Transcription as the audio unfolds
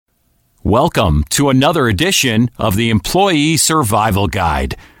Welcome to another edition of the Employee Survival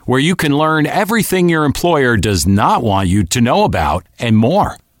Guide, where you can learn everything your employer does not want you to know about and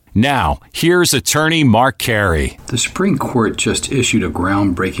more. Now, here's attorney Mark Carey. The Supreme Court just issued a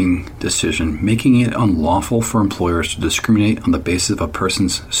groundbreaking decision making it unlawful for employers to discriminate on the basis of a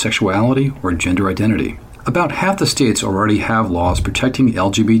person's sexuality or gender identity. About half the states already have laws protecting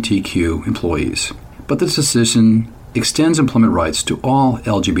LGBTQ employees, but this decision extends employment rights to all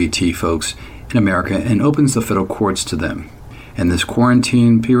LGBT folks in America and opens the federal courts to them. In this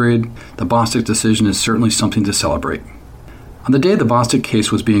quarantine period, the Bostock decision is certainly something to celebrate. On the day the Bostock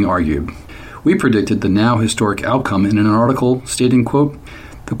case was being argued, we predicted the now historic outcome in an article stating, quote,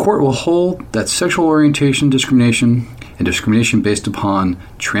 "The court will hold that sexual orientation discrimination and discrimination based upon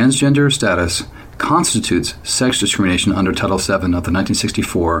transgender status constitutes sex discrimination under Title VII of the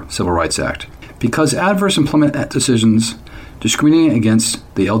 1964 Civil Rights Act. Because adverse employment decisions discriminating against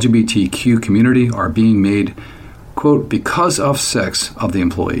the LGBTQ community are being made, quote, because of sex of the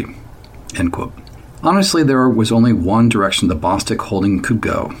employee," end quote. Honestly, there was only one direction the Bostock holding could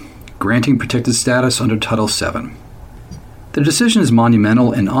go, granting protected status under Title VII. The decision is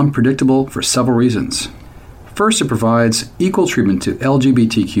monumental and unpredictable for several reasons. First, it provides equal treatment to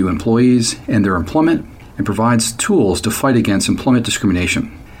LGBTQ employees and their employment and provides tools to fight against employment discrimination.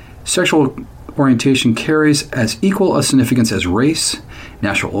 Sexual orientation carries as equal a significance as race,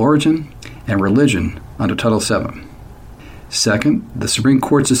 national origin, and religion under Title VII. Second, the Supreme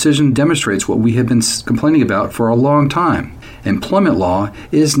Court's decision demonstrates what we have been complaining about for a long time. Employment law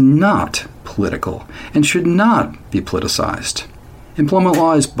is not political and should not be politicized. Employment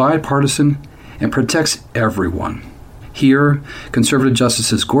law is bipartisan and protects everyone. Here, conservative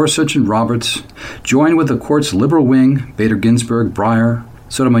justices Gorsuch and Roberts joined with the court's liberal wing, Bader Ginsburg, Breyer,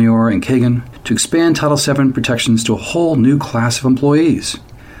 Sotomayor, and Kagan, to expand Title VII protections to a whole new class of employees.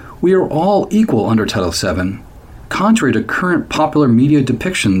 We are all equal under Title VII, contrary to current popular media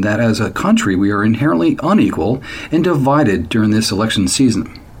depiction that as a country we are inherently unequal and divided during this election season.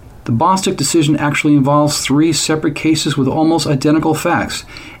 The Bostock decision actually involves 3 separate cases with almost identical facts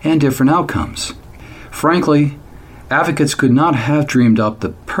and different outcomes. Frankly, advocates could not have dreamed up the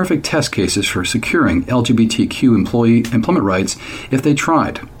perfect test cases for securing LGBTQ employment rights if they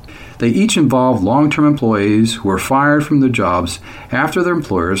tried. They each involve long-term employees who were fired from their jobs after their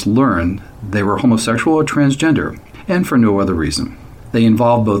employers learned they were homosexual or transgender, and for no other reason. They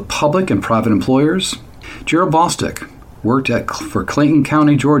involve both public and private employers. Gerald Bostock worked for Clayton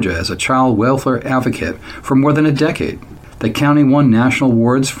County, Georgia as a child welfare advocate for more than a decade. The county won national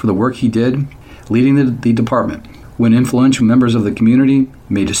awards for the work he did, leading the department. When influential members of the community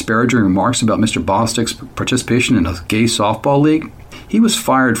made disparaging remarks about Mr. Bostock's participation in a gay softball league, he was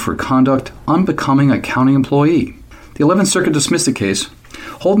fired for conduct unbecoming a county employee. The 11th Circuit dismissed the case,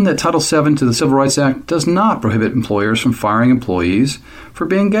 holding that Title VII to the Civil Rights Act does not prohibit employers from firing employees for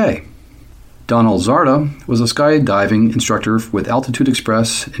being gay. Donald Zarda was a skydiving instructor with Altitude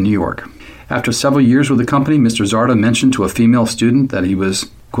Express in New York. After several years with the company, Mr. Zarda mentioned to a female student that he was,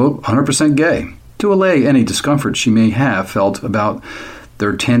 quote, 100% gay, to allay any discomfort she may have felt about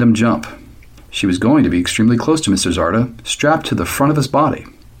their tandem jump. She was going to be extremely close to Mr. Zarda, strapped to the front of his body.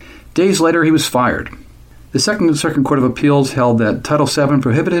 Days later, he was fired. The Second Circuit Court of Appeals held that Title VII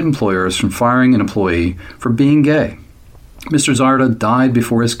prohibited employers from firing an employee for being gay. Mr. Zarda died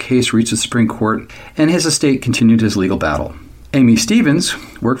before his case reached the Supreme Court, and his estate continued his legal battle. Amy Stevens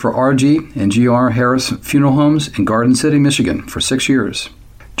worked for R.G. and G.R. Harris Funeral Homes in Garden City, Michigan for 6 years.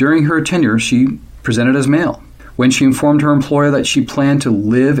 During her tenure, she presented as male. When she informed her employer that she planned to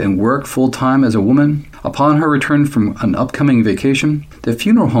live and work full-time as a woman, upon her return from an upcoming vacation, the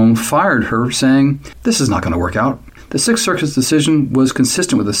funeral home fired her, saying, "This is not going to work out." The Sixth Circuit's decision was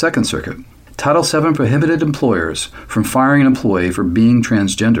consistent with the Second Circuit. Title VII prohibited employers from firing an employee for being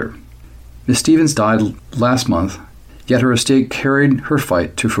transgender. Ms. Stevens died last month, yet her estate carried her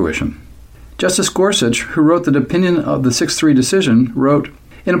fight to fruition. Justice Gorsuch, who wrote the opinion of the 6-3 decision, wrote,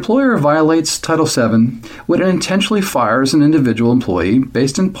 "An employer violates Title VII when it intentionally fires an individual employee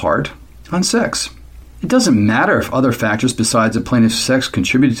based in part on sex. It doesn't matter if other factors besides the plaintiff's sex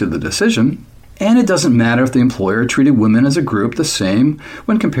contributed to the decision, and it doesn't matter if the employer treated women as a group the same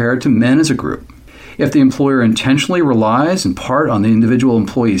when compared to men as a group. If the employer intentionally relies in part on the individual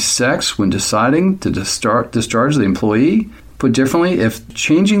employee's sex when deciding to discharge the employee, put differently, if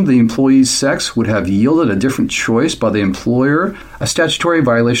changing the employee's sex would have yielded a different choice by the employer, a statutory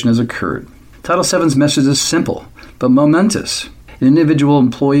violation has occurred. Title VII's message is simple, but momentous. An individual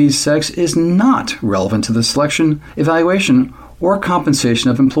employee's sex is not relevant to the selection, evaluation, or compensation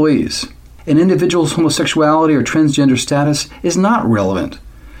of employees. An individual's homosexuality or transgender status is not relevant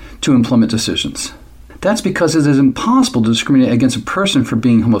to employment decisions. That's because it is impossible to discriminate against a person for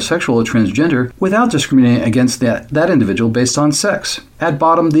being homosexual or transgender without discriminating against that individual based on sex. At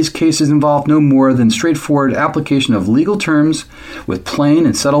bottom, these cases involve no more than straightforward application of legal terms with plain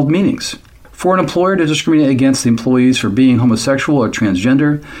and settled meanings. For an employer to discriminate against the employees for being homosexual or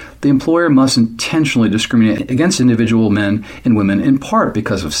transgender, the employer must intentionally discriminate against individual men and women in part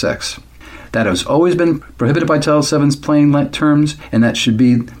because of sex. That has always been prohibited by Title VII's plain terms, and that should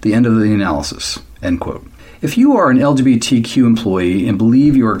be the end of the analysis. End quote. If you are an LGBTQ employee and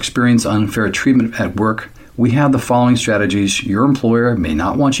believe you are experiencing unfair treatment at work, we have the following strategies your employer may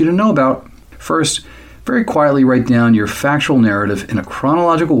not want you to know about. First, very quietly write down your factual narrative in a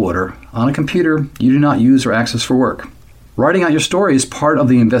chronological order on a computer you do not use or access for work. Writing out your story is part of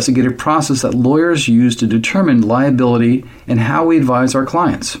the investigative process that lawyers use to determine liability and how we advise our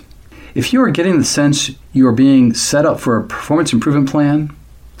clients. If you are getting the sense you are being set up for a performance improvement plan,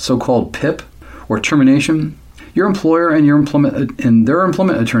 so-called PIP, or termination, your employer and their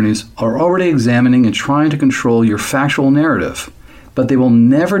employment attorneys are already examining and trying to control your factual narrative, but they will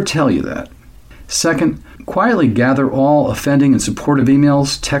never tell you that. Second, quietly gather all offending and supportive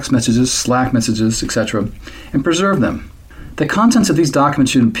emails, text messages, Slack messages, etc., and preserve them. The contents of these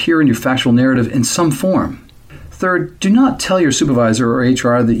documents should appear in your factual narrative in some form. Third, do not tell your supervisor or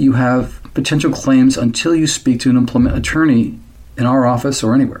HR that you have potential claims until you speak to an employment attorney in our office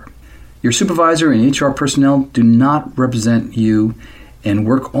or anywhere. Your supervisor and HR personnel do not represent you and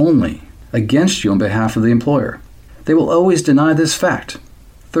work only against you on behalf of the employer. They will always deny this fact.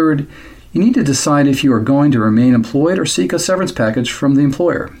 Third, you need to decide if you are going to remain employed or seek a severance package from the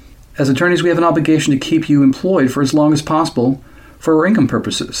employer. As attorneys, we have an obligation to keep you employed for as long as possible for our income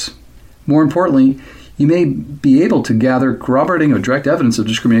purposes. More importantly, you may be able to gather corroborating or direct evidence of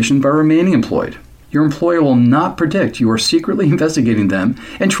discrimination by remaining employed. Your employer will not predict you are secretly investigating them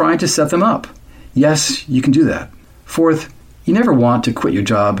and trying to set them up. Yes, you can do that. Fourth, you never want to quit your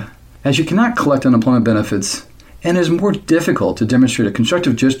job, as you cannot collect unemployment benefits, and it is more difficult to demonstrate a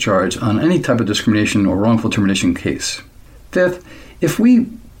constructive discharge on any type of discrimination or wrongful termination case. Fifth, if we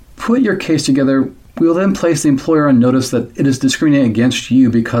put your case together, we will then place the employer on notice that it is discriminating against you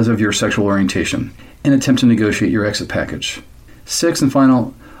because of your sexual orientation and attempt to negotiate your exit package. Sixth and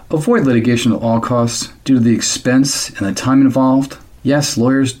final, avoid litigation at all costs due to the expense and the time involved. Yes,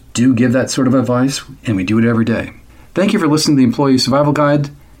 lawyers do give that sort of advice, and we do it every day. Thank you for listening to the Employee Survival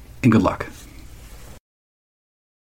Guide, and good luck.